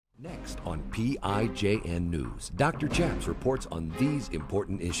Next on PIJN News, Dr. Chaps reports on these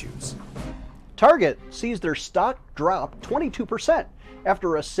important issues. Target sees their stock drop 22%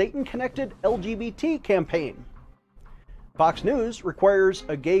 after a Satan-connected LGBT campaign. Fox News requires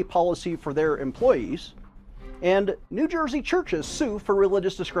a gay policy for their employees. And New Jersey churches sue for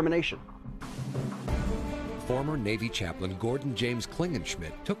religious discrimination. Former Navy chaplain Gordon James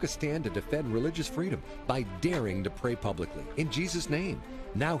Klingenschmitt took a stand to defend religious freedom by daring to pray publicly in Jesus' name.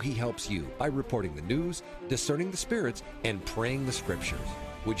 Now he helps you by reporting the news, discerning the spirits, and praying the scriptures.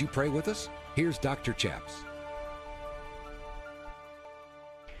 Would you pray with us? Here's Dr. Chaps.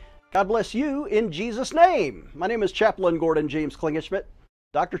 God bless you in Jesus' name. My name is Chaplain Gordon James Klingenschmitt,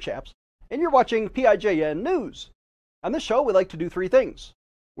 Dr. Chaps, and you're watching PIJN News. On this show, we like to do three things.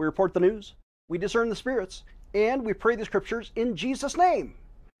 We report the news, we discern the spirits, and we pray the scriptures in Jesus' name.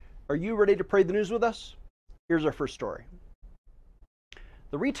 Are you ready to pray the news with us? Here's our first story.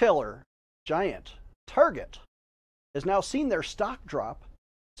 The retailer giant Target has now seen their stock drop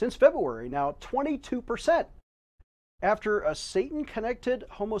since February, now 22%, after a Satan-connected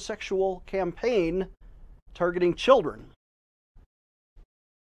homosexual campaign targeting children.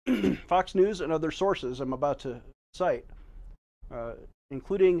 Fox News and other sources I'm about to cite,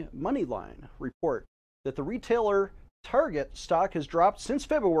 including Moneyline, report that the retailer Target stock has dropped since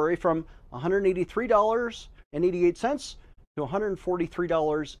February from $183.88 to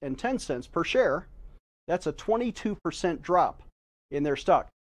 $143.10 per share. That's a 22% drop in their stock,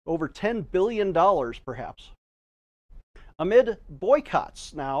 over $10 billion perhaps. Amid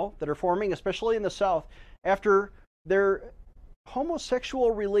boycotts now that are forming, especially in the South, after their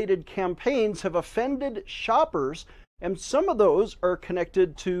homosexual-related campaigns have offended shoppers, and some of those are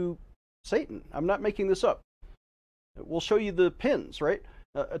connected to Satan. I'm not making this up. We'll show you the pins, right?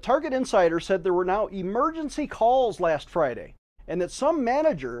 A Target insider said there were now emergency calls last Friday, and that some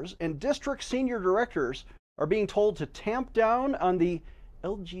managers and district senior directors are being told to tamp down on the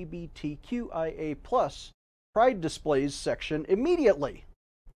LGBTQIA+ pride displays section immediately.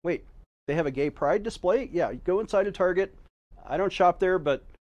 Wait, they have a gay pride display? Yeah, you go inside a Target. I don't shop there, but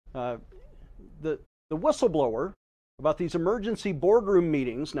the whistleblower about these emergency boardroom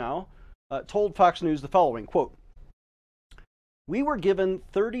meetings now told Fox News the following, quote, "We were given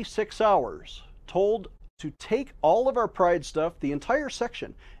 36 hours, told to take all of our pride stuff, the entire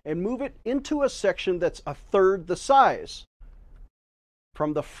section, and move it into a section that's a third the size.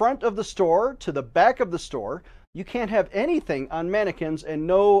 From the front of the store to the back of the store, you can't have anything on mannequins and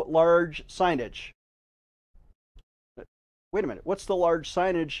no large signage." Wait a minute, what's the large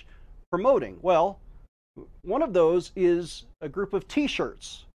signage promoting? Well, one of those is a group of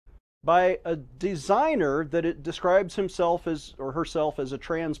t-shirts by a designer that it describes himself as, or herself as, a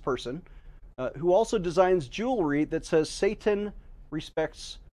trans person, who also designs jewelry that says Satan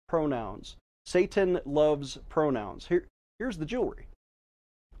respects pronouns. Satan loves pronouns. Here's the jewelry.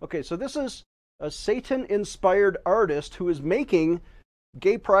 Okay, so this is a Satan-inspired artist who is making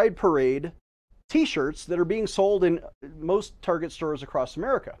Gay Pride Parade t-shirts that are being sold in most Target stores across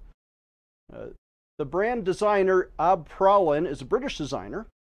America. The brand designer Ab Prowlin is a British designer,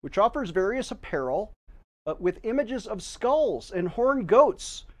 which offers various apparel with images of skulls and horned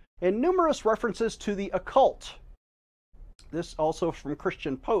goats and numerous references to the occult. This also from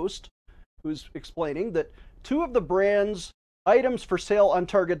Christian Post, who's explaining that two of the brand's items for sale on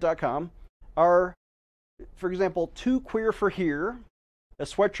Target.com are, for example, Too Queer for Here, a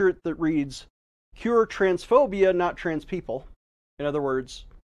sweatshirt that reads, "Cure transphobia, not trans people." In other words,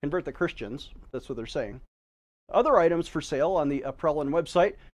 convert the Christians. That's what they're saying. Other items for sale on the Prowlin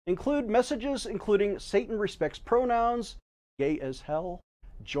website include messages including Satan respects pronouns, gay as hell,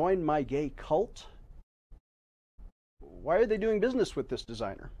 join my gay cult. Why are they doing business with this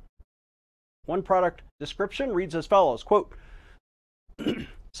designer? One product description reads as follows, quote,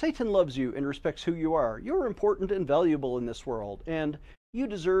 "Satan loves you and respects who you are. You're important and valuable in this world, and you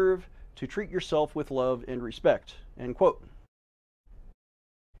deserve to treat yourself with love and respect," end quote.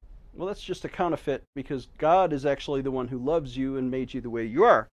 Well, that's just a counterfeit, because God is actually the one who loves you and made you the way you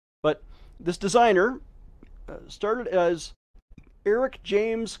are. But this designer started as Eric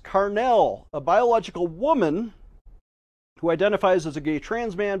James Carnell, a biological woman who identifies as a gay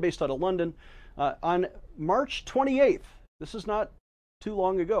trans man based out of London, on March 28th. This is not too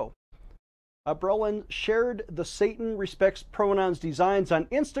long ago. Brelin shared the Satan respects pronouns designs on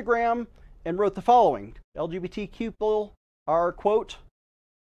Instagram and wrote the following: "LGBTQ people are, quote,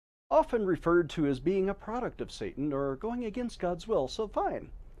 often referred to as being a product of Satan or going against God's will, so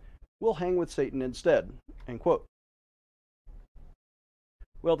fine. We'll hang with Satan instead," end quote.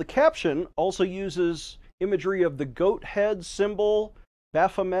 Well, the caption also uses imagery of the goat head symbol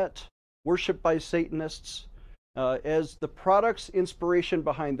Baphomet, worshipped by Satanists, as the product's inspiration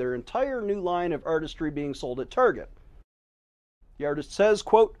behind their entire new line of artistry being sold at Target. The artist says,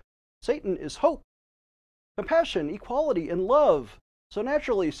 quote, "Satan is hope, compassion, equality, and love. So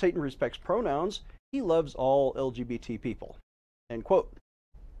naturally, Satan respects pronouns. He loves all LGBT people." End quote.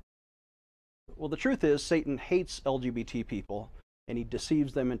 Well, the truth is, Satan hates LGBT people, and he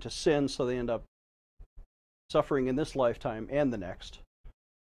deceives them into sin, so they end up suffering in this lifetime and the next.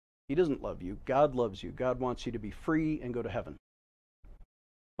 He doesn't love you. God loves you. God wants you to be free and go to heaven.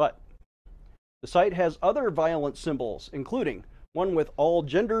 But the site has other violent symbols, including one with all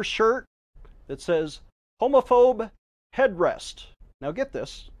gender shirt that says homophobe headrest. Now get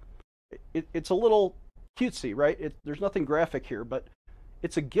this. It's a little cutesy, right? There's nothing graphic here, but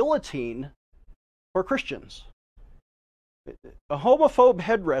it's a guillotine for Christians. A homophobe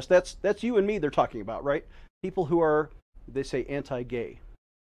headrest, that's you and me they're talking about, right? People who are, they say, anti-gay.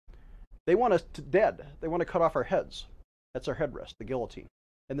 They want us dead. They want to cut off our heads. That's our headrest, the guillotine.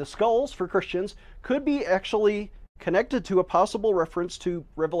 And the skulls for Christians could be actually connected to a possible reference to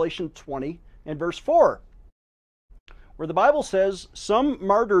Revelation 20 and verse 4, where the Bible says some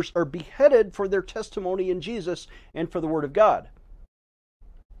martyrs are beheaded for their testimony in Jesus and for the Word of God.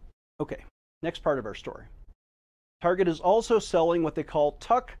 Okay, next part of our story. Target is also selling what they call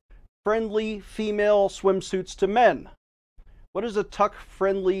tuck-friendly female swimsuits to men. What is a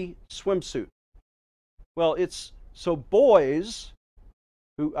tuck-friendly swimsuit? Well, it's so boys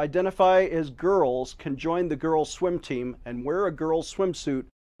who identify as girls can join the girls' swim team and wear a girls' swimsuit,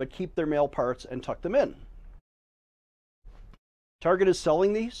 but keep their male parts and tuck them in. Target is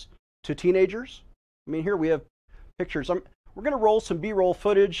selling these to teenagers. I mean, here we have pictures. We're going to roll some B-roll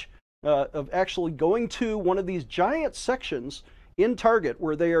footage of actually going to one of these giant sections in Target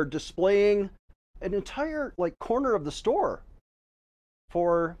where they are displaying an entire corner of the store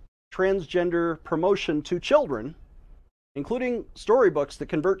for transgender promotion to children, including storybooks that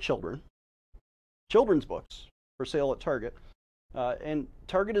convert children, children's books for sale at Target. And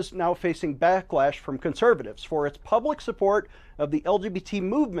Target is now facing backlash from conservatives for its public support of the LGBT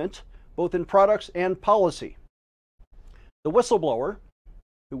movement, both in products and policy. The whistleblower,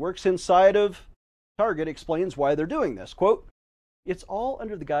 who works inside of Target, explains why they're doing this. Quote, "It's all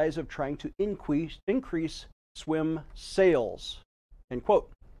under the guise of trying to increase swim sales." End quote.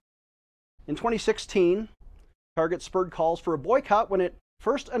 In 2016, Target spurred calls for a boycott when it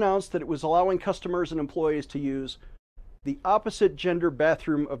first announced that it was allowing customers and employees to use the opposite gender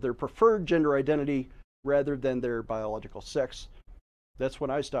bathroom of their preferred gender identity rather than their biological sex. That's when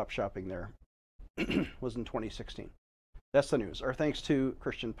I stopped shopping there. Was in 2016. That's the news. Our thanks to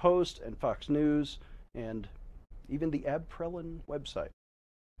Christian Post and Fox News and even the Abprellin website.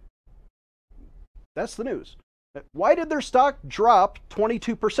 That's the news. Why did their stock drop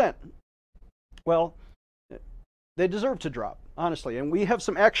 22%? Well, they deserve to drop, honestly. And we have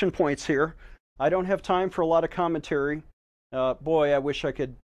some action points here. I don't have time for a lot of commentary. Boy, I wish I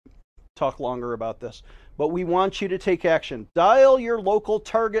could talk longer about this. But we want you to take action. Dial your local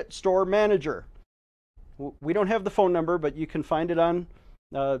Target store manager. We don't have the phone number, but you can find it on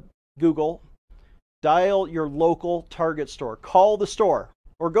Google. Dial your local Target store. Call the store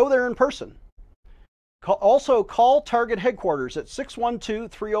or go there in person. Also, call Target headquarters at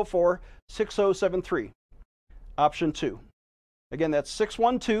 612-304-6073. Option 2. Again, that's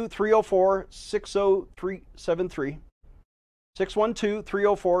 612-304-6073.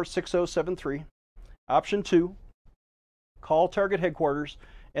 612-304-6073. Option 2. Call Target headquarters.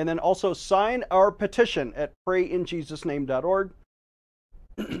 And then also sign our petition at prayinjesusname.org.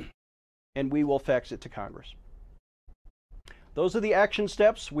 And we will fax it to Congress. Those are the action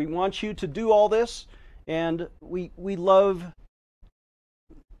steps. We want you to do all this. And we love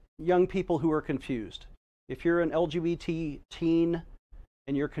young people who are confused. If you're an LGBT teen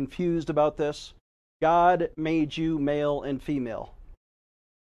and you're confused about this, God made you male and female.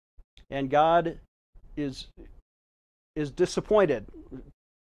 And God is disappointed,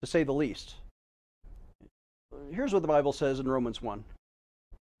 to say the least. Here's what the Bible says in Romans 1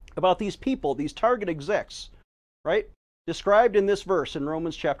 about these people, these Target execs, right? Described in this verse in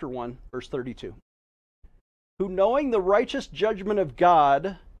Romans chapter 1, verse 32. Who, knowing the righteous judgment of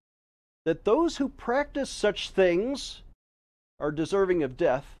God, that those who practice such things are deserving of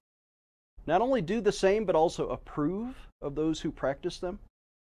death, not only do the same, but also approve of those who practice them.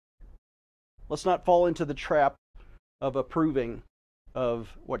 Let's not fall into the trap of approving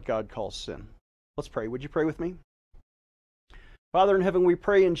of what God calls sin. Let's pray. Would you pray with me? Father in heaven, we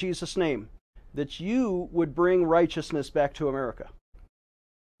pray in Jesus' name that you would bring righteousness back to America.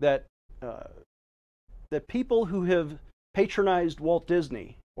 That people who have patronized Walt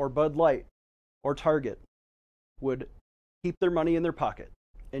Disney or Bud Light or Target would keep their money in their pocket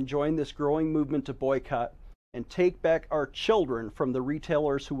and join this growing movement to boycott and take back our children from the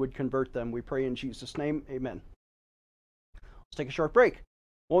retailers who would convert them. We pray in Jesus' name, amen. Let's take a short break.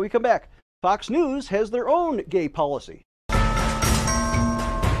 When we come back, Fox News has their own gay policy.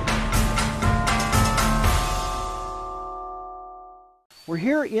 We're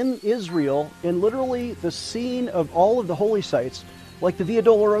here in Israel, in literally the scene of all of the holy sites, like the Via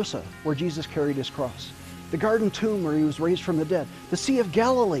Dolorosa, where Jesus carried his cross, the Garden Tomb, where he was raised from the dead, the Sea of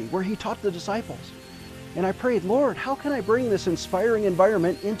Galilee, where he taught the disciples. And I prayed, Lord, how can I bring this inspiring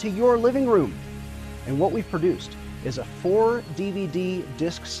environment into your living room? And what we've produced is a 4 DVD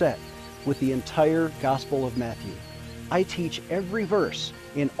disc set with the entire Gospel of Matthew. I teach every verse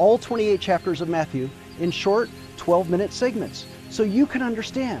in all 28 chapters of Matthew in short 12-minute segments, so you can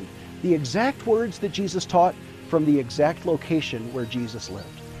understand the exact words that Jesus taught from the exact location where Jesus lived.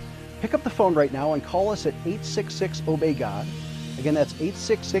 Pick up the phone right now and call us at 866-OBEY-GOD. Again, that's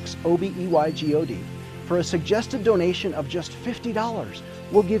 866-OBEYGOD. For a suggested donation of just $50,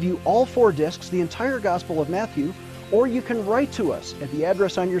 we'll give you all 4 discs, the entire Gospel of Matthew, or you can write to us at the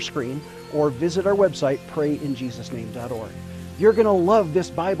address on your screen or visit our website, prayinjesusname.org. You're going to love this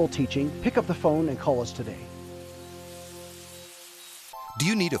Bible teaching. Pick up the phone and call us today. Do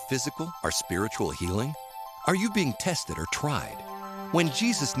you need a physical or spiritual healing? Are you being tested or tried? When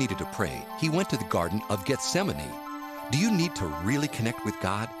Jesus needed to pray, he went to the Garden of Gethsemane. Do you need to really connect with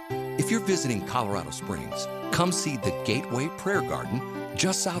God? If you're visiting Colorado Springs, come see the Gateway Prayer Garden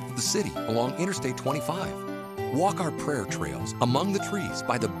just south of the city along Interstate 25. Walk our prayer trails among the trees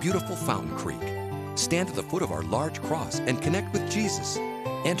by the beautiful Fountain Creek. Stand at the foot of our large cross and connect with Jesus.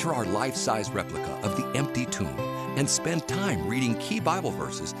 Enter our life-size replica of the empty tomb and spend time reading key Bible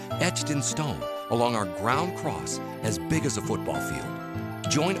verses etched in stone along our ground cross as big as a football field.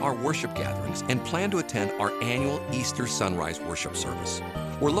 Join our worship gatherings and plan to attend our annual Easter Sunrise Worship Service.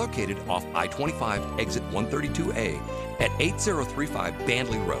 We're located off I-25 exit 132A at 8035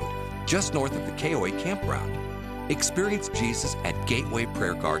 Bandley Road, just north of the KOA campground. Experience Jesus at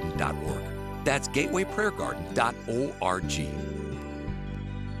gatewayprayergarden.org. That's gatewayprayergarden.org.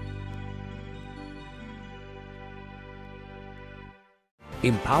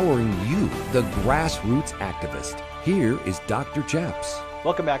 Empowering you, the grassroots activist. Here is Dr. Chaps.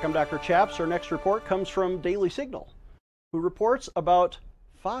 Welcome back. I'm Dr. Chaps. Our next report comes from Daily Signal, who reports about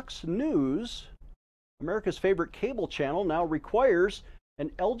Fox News, America's favorite cable channel, now requires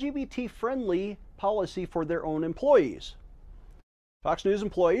an LGBT-friendly policy for their own employees. Fox News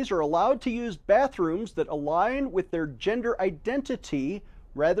employees are allowed to use bathrooms that align with their gender identity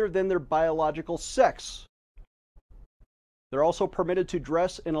rather than their biological sex. They're also permitted to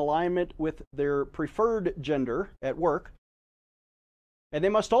dress in alignment with their preferred gender at work. And they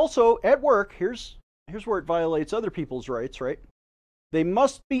must also, at work, here's where it violates other people's rights, right? They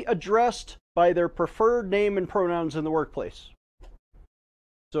must be addressed by their preferred name and pronouns in the workplace.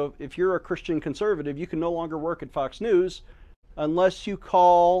 So if you're a Christian conservative, you can no longer work at Fox News unless you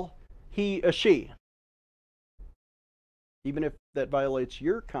call he a she, even if that violates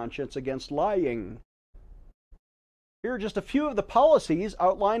your conscience against lying. Here are just a few of the policies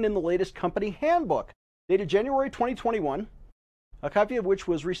outlined in the latest company handbook, dated January 2021, a copy of which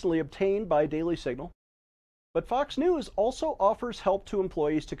was recently obtained by Daily Signal. But Fox News also offers help to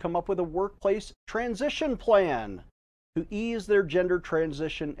employees to come up with a workplace transition plan to ease their gender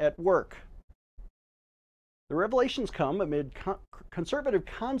transition at work. The revelations come amid conservative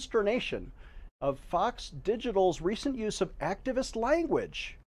consternation of Fox Digital's recent use of activist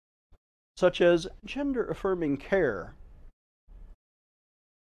language, such as gender-affirming care.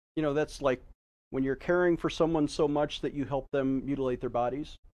 You know, that's like when you're caring for someone so much that you help them mutilate their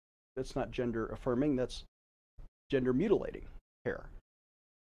bodies. That's not gender-affirming, that's gender-mutilating care.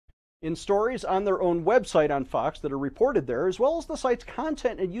 In stories on their own website on Fox that are reported there, as well as the site's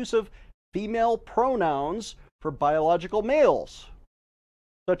content and use of female pronouns for biological males,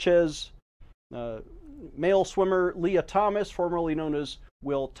 such as male swimmer Leah Thomas, formerly known as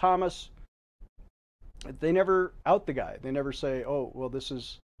Will Thomas. They never out the guy. They never say, oh, well, this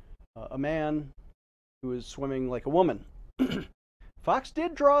is a man who is swimming like a woman. Fox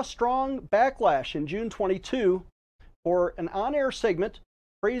did draw a strong backlash in June 22 for an on-air segment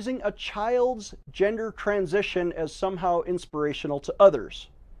praising a child's gender transition as somehow inspirational to others.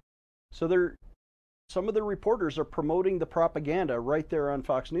 So some of the reporters are promoting the propaganda right there on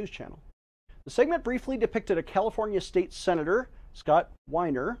Fox News Channel. The segment briefly depicted a California state senator, Scott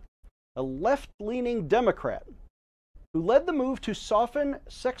Weiner, a left-leaning Democrat, who led the move to soften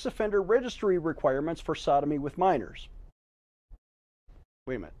sex offender registry requirements for sodomy with minors.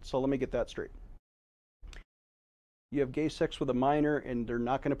 Wait a minute. So let me get that straight. You have gay sex with a minor, and they're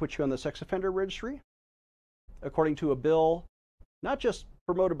not going to put you on the sex offender registry? According to a bill, not just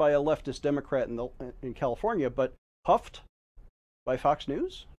promoted by a leftist Democrat in California, but puffed by Fox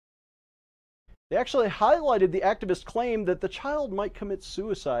News? They actually highlighted the activist claim that the child might commit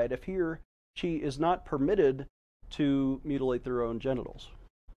suicide if he or she is not permitted to mutilate their own genitals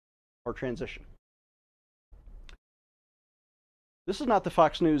or transition. This is not the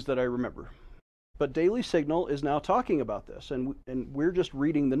Fox News that I remember, but Daily Signal is now talking about this, and we're just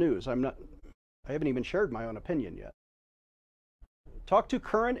reading the news. I haven't even shared my own opinion yet. Talk to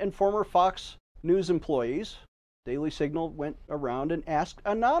current and former Fox News employees. Daily Signal went around and asked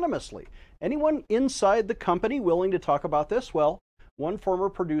anonymously, anyone inside the company willing to talk about this? Well, one former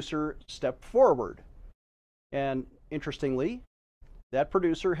producer stepped forward. And interestingly, that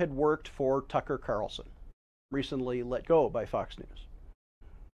producer had worked for Tucker Carlson, recently let go by Fox News.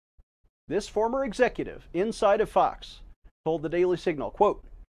 This former executive inside of Fox told the Daily Signal, quote,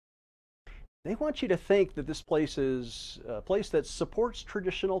 "They want you to think that this place is a place that supports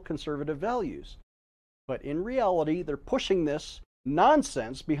traditional conservative values. But in reality, they're pushing this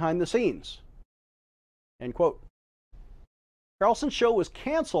nonsense behind the scenes." End quote. Carlson's show was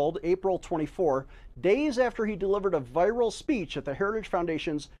canceled April 24, days after he delivered a viral speech at the Heritage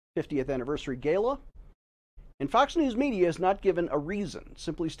Foundation's 50th anniversary gala. And Fox News Media has not given a reason,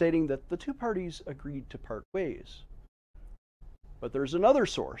 simply stating that the two parties agreed to part ways. But there's another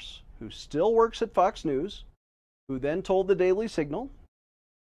source who still works at Fox News, who then told the Daily Signal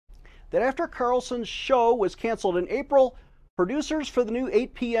that after Carlson's show was canceled in April, producers for the new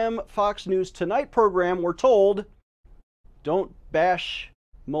 8 p.m. Fox News Tonight program were told, don't bash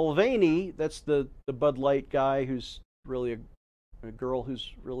Mulvaney, that's the Bud Light guy who's really a girl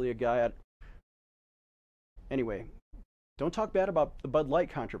who's really a guy. Anyway, don't talk bad about the Bud Light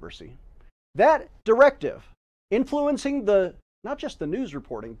controversy. That directive, influencing not just the news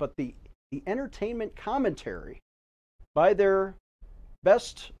reporting, but the entertainment commentary by their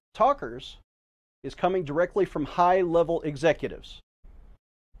best talkers, is coming directly from high-level executives,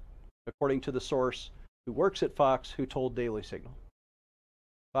 according to the source who works at Fox, who told Daily Signal.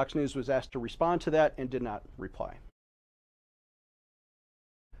 Fox News was asked to respond to that and did not reply.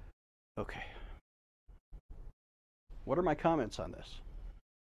 Okay. What are my comments on this?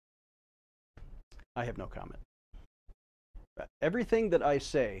 I have no comment. Everything that I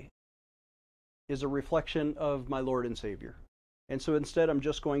say is a reflection of my Lord and Savior. And so instead, I'm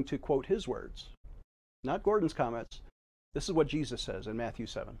just going to quote his words, not Gordon's comments. This is what Jesus says in Matthew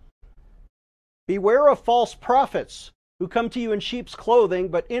 7. "Beware of false prophets who come to you in sheep's clothing,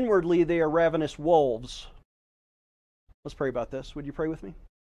 but inwardly they are ravenous wolves." Let's pray about this. Would you pray with me?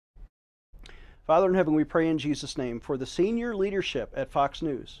 Father in heaven, we pray in Jesus' name for the senior leadership at Fox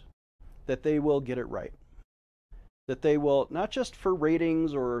News, that they will get it right. That they will, not just for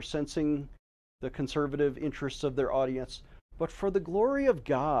ratings or sensing the conservative interests of their audience, but for the glory of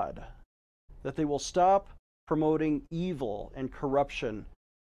God, that they will stop promoting evil and corruption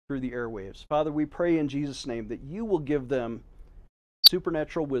through the airwaves. Father, we pray in Jesus' name that you will give them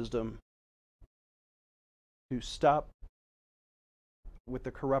supernatural wisdom to stop with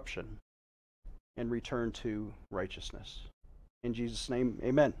the corruption and return to righteousness. In Jesus' name,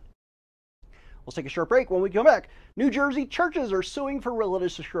 amen. We'll take a short break. When we come back, New Jersey churches are suing for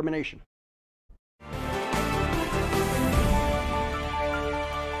religious discrimination.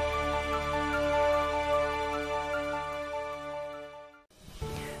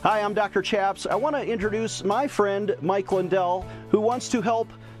 Hi, I'm Dr. Chaps. I want to introduce my friend Mike Lindell, who wants to help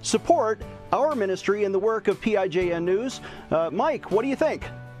support our ministry in the work of PIJN News. Mike, what do you think?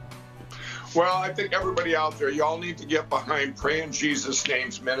 Well, I think everybody out there, you all need to get behind Pray in Jesus'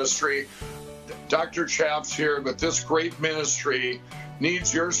 Name's ministry. Dr. Chaps here, but this great ministry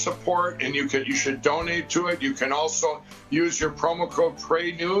needs your support, and you should donate to it. You can also use your promo code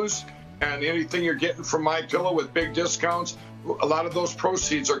PRAYNEWS, and anything you're getting from MyPillow with big discounts, a lot of those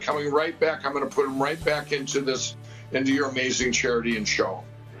proceeds are coming right back. I'm going to put them right back into your amazing charity and show.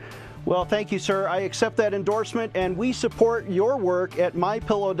 Well, thank you, sir. I accept that endorsement, and we support your work at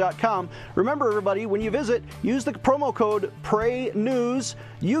MyPillow.com. Remember, everybody, when you visit, use the promo code PRAYNEWS.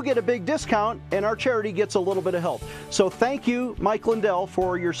 You get a big discount, and our charity gets a little bit of help. So thank you, Mike Lindell,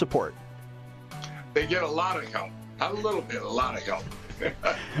 for your support. They get a lot of help. Not a little bit, a lot of help.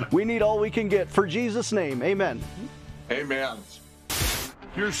 We need all we can get. For Jesus' name, amen. Amen.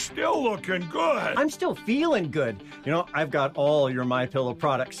 You're still looking good. I'm still feeling good. You know, I've got all your MyPillow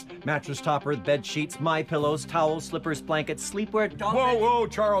products. Mattress topper, bed sheets, MyPillows, towels, slippers, blankets, sleepwear, dog beds. Whoa,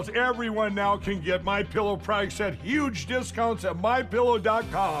 Charles. Everyone now can get MyPillow products at huge discounts at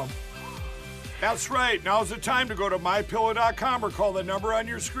MyPillow.com. That's right. Now's the time to go to MyPillow.com or call the number on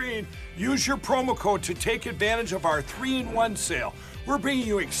your screen. Use your promo code to take advantage of our 3-in-1 sale. We're bringing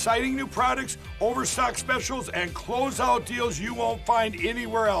you exciting new products, overstock specials, and closeout deals you won't find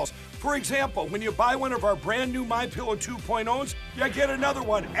anywhere else. For example, when you buy one of our brand new MyPillow 2.0s, you get another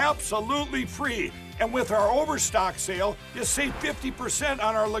one absolutely free. And with our overstock sale, you save 50%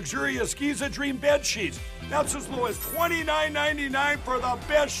 on our luxurious Giza Dream bed sheets. That's as low as $29.99 for the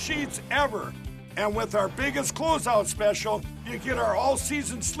best sheets ever. And with our biggest closeout special, you get our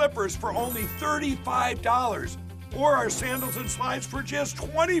all-season slippers for only $35. Or our sandals and slides for just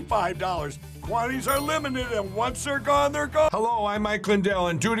 $25. Quantities are limited, and once they're gone, they're gone. Hello, I'm Mike Lindell,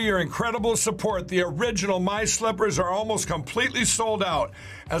 and due to your incredible support, the original My Slippers are almost completely sold out.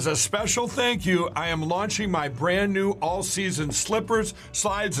 As a special thank you, I am launching my brand new all-season slippers,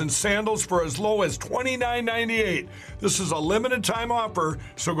 slides, and sandals for as low as $29.98. This is a limited time offer,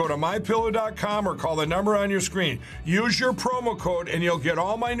 so go to MyPillow.com or call the number on your screen. Use your promo code, and you'll get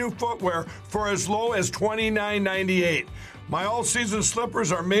all my new footwear for as low as $29.98. My all-season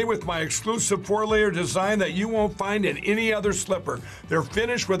slippers are made with my exclusive 4-layer design that you won't find in any other slipper. They're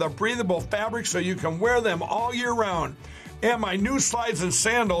finished with a breathable fabric so you can wear them all year round. And my new slides and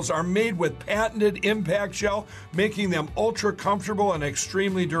sandals are made with patented impact gel, making them ultra comfortable and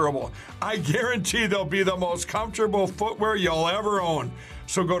extremely durable. I guarantee they'll be the most comfortable footwear you'll ever own.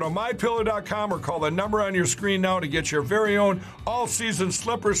 So go to MyPillow.com or call the number on your screen now to get your very own all-season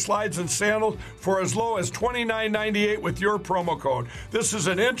slippers, slides, and sandals for as low as $29.98 with your promo code. This is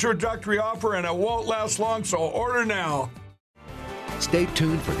an introductory offer and it won't last long, so order now. Stay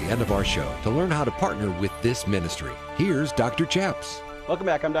tuned for the end of our show to learn how to partner with this ministry. Here's Dr. Chaps. Welcome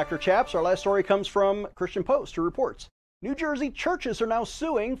back. I'm Dr. Chaps. Our last story comes from Christian Post, who reports New Jersey churches are now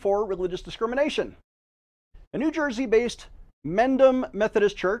suing for religious discrimination. A New Jersey-based Mendham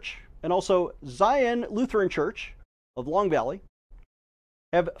Methodist Church and also Zion Lutheran Church of Long Valley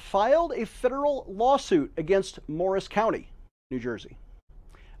have filed a federal lawsuit against Morris County, New Jersey,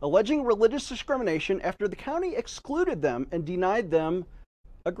 alleging religious discrimination after the county excluded them and denied them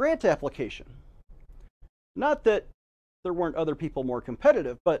a grant application. Not that there weren't other people more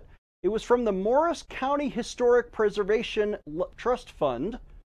competitive, but it was from the Morris County Historic Preservation Trust Fund.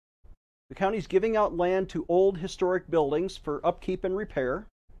 The county's giving out land to old historic buildings for upkeep and repair,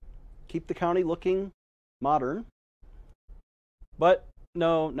 keep the county looking modern. But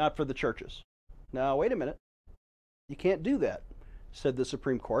no, not for the churches. Now, wait a minute. You can't do that, said the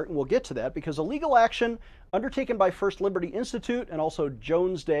Supreme Court, and we'll get to that because a legal action undertaken by First Liberty Institute and also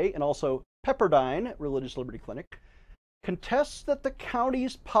Jones Day and also Pepperdine Religious Liberty Clinic contests that the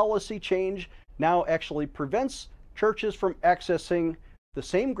county's policy change now actually prevents churches from accessing the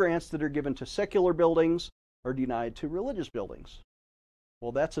same grants that are given to secular buildings are denied to religious buildings.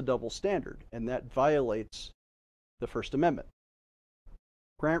 Well, that's a double standard, and that violates the First Amendment.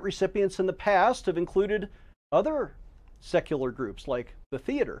 Grant recipients in the past have included other secular groups like the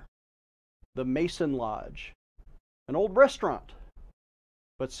theater, the Mason Lodge, an old restaurant.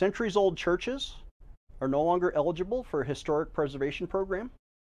 But centuries-old churches are no longer eligible for a historic preservation program?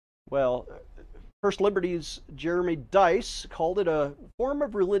 Well, First Liberty's Jeremy Dice called it a form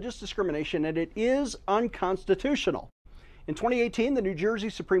of religious discrimination, and it is unconstitutional. In 2018, the New Jersey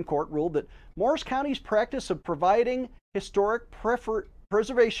Supreme Court ruled that Morris County's practice of providing historic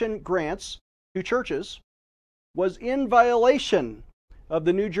preservation grants to churches was in violation of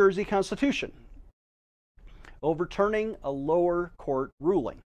the New Jersey Constitution, overturning a lower court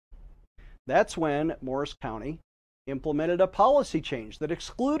ruling. That's when Morris County implemented a policy change that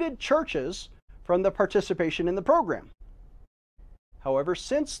excluded churches from the participation in the program. However,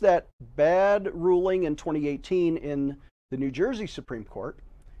 since that bad ruling in 2018 in the New Jersey Supreme Court,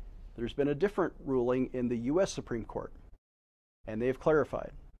 there's been a different ruling in the U.S. Supreme Court, and they have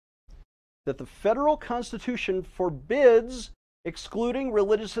clarified that the federal Constitution forbids excluding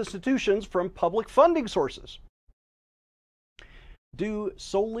religious institutions from public funding sources due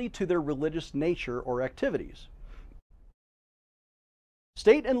solely to their religious nature or activities.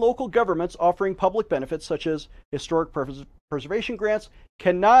 State and local governments offering public benefits such as historic preservation grants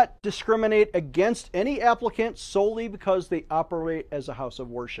cannot discriminate against any applicant solely because they operate as a house of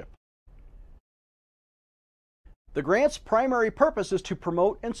worship. The grant's primary purpose is to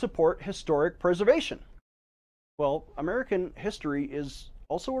promote and support historic preservation. Well, American history is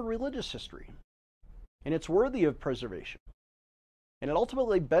also a religious history, and it's worthy of preservation. And it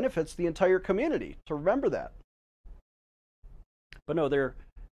ultimately benefits the entire community. So remember that. But no, they're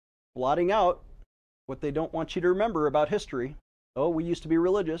blotting out what they don't want you to remember about history. Oh, we used to be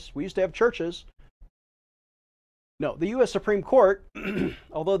religious. We used to have churches. No, the U.S. Supreme Court,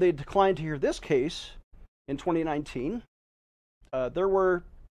 although they declined to hear this case in 2019, there were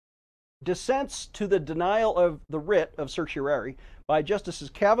dissents to the denial of the writ of certiorari by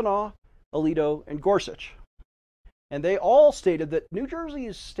Justices Kavanaugh, Alito, and Gorsuch. And they all stated that New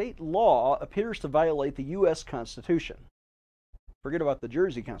Jersey's state law appears to violate the U.S. Constitution. Forget about the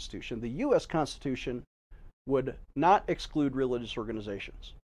Jersey Constitution. The U.S. Constitution would not exclude religious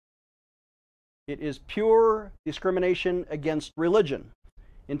organizations. It is pure discrimination against religion.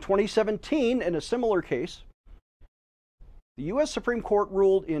 In 2017, in a similar case, the U.S. Supreme Court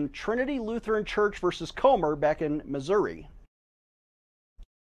ruled in Trinity Lutheran Church versus Comer back in Missouri.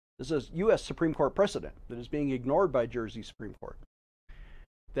 This is U.S. Supreme Court precedent that is being ignored by Jersey Supreme Court.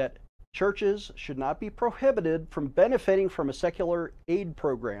 That churches should not be prohibited from benefiting from a secular aid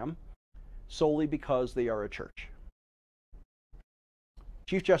program solely because they are a church.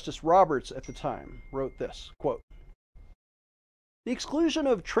 Chief Justice Roberts at the time wrote this, quote, "The exclusion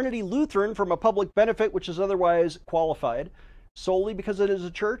of Trinity Lutheran from a public benefit which is otherwise qualified solely because it is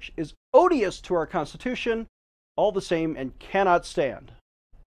a church is odious to our Constitution, all the same, and cannot stand."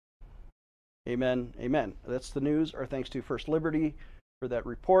 Amen, amen. That's the news. Our thanks to First Liberty for that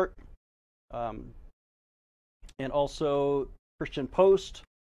report. And also Christian Post,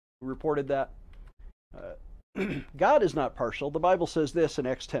 who reported that. God is not partial. The Bible says this in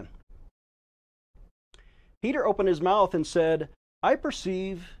Acts 10. Peter opened his mouth and said, "I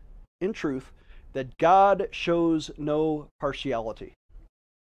perceive in truth that God shows no partiality.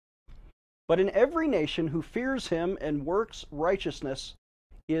 But in every nation who fears him and works righteousness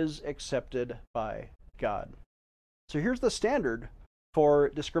is accepted by God." So here's the standard for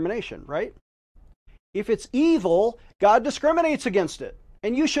discrimination, right? If it's evil, God discriminates against it,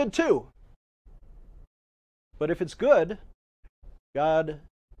 and you should too. But if it's good, God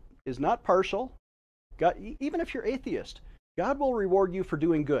is not partial. God, even if you're atheist, God will reward you for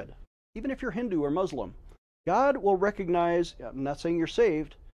doing good. Even if you're Hindu or Muslim, God will recognize, I'm not saying you're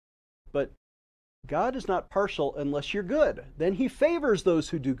saved, but God is not partial unless you're good. Then he favors those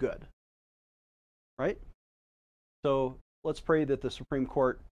who do good. Right? So let's pray that the Supreme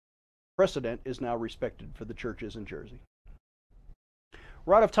Court precedent is now respected for the churches in Jersey.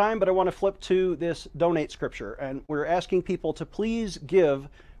 We're out of time, but I want to flip to this donate scripture. And we're asking people to please give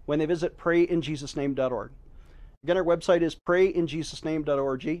when they visit prayinjesusname.org. Again, our website is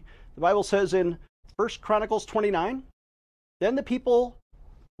prayinjesusname.org. The Bible says in 1 Chronicles 29, "Then the people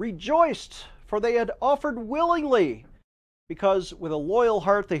rejoiced, for they had offered willingly, because with a loyal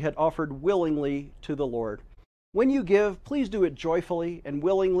heart they had offered willingly to the Lord." When you give, please do it joyfully and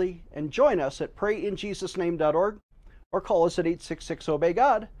willingly, and join us at prayinjesusname.org or call us at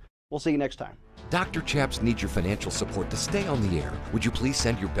 866-OBEY-GOD. We'll see you next time. Dr. Chaps needs your financial support to stay on the air. Would you please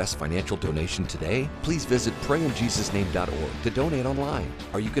send your best financial donation today? Please visit prayinjesusname.org to donate online,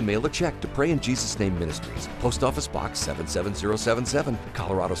 or you can mail a check to Pray in Jesus' Name Ministries, Post Office Box 77077,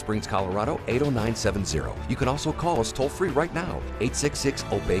 Colorado Springs, Colorado 80970. You can also call us toll-free right now,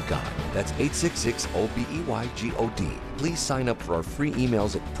 866-OBEY-GOD. That's 866-OBEYGOD. Please sign up for our free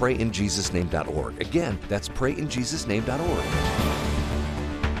emails at prayinjesusname.org. Again, that's prayinjesusname.org.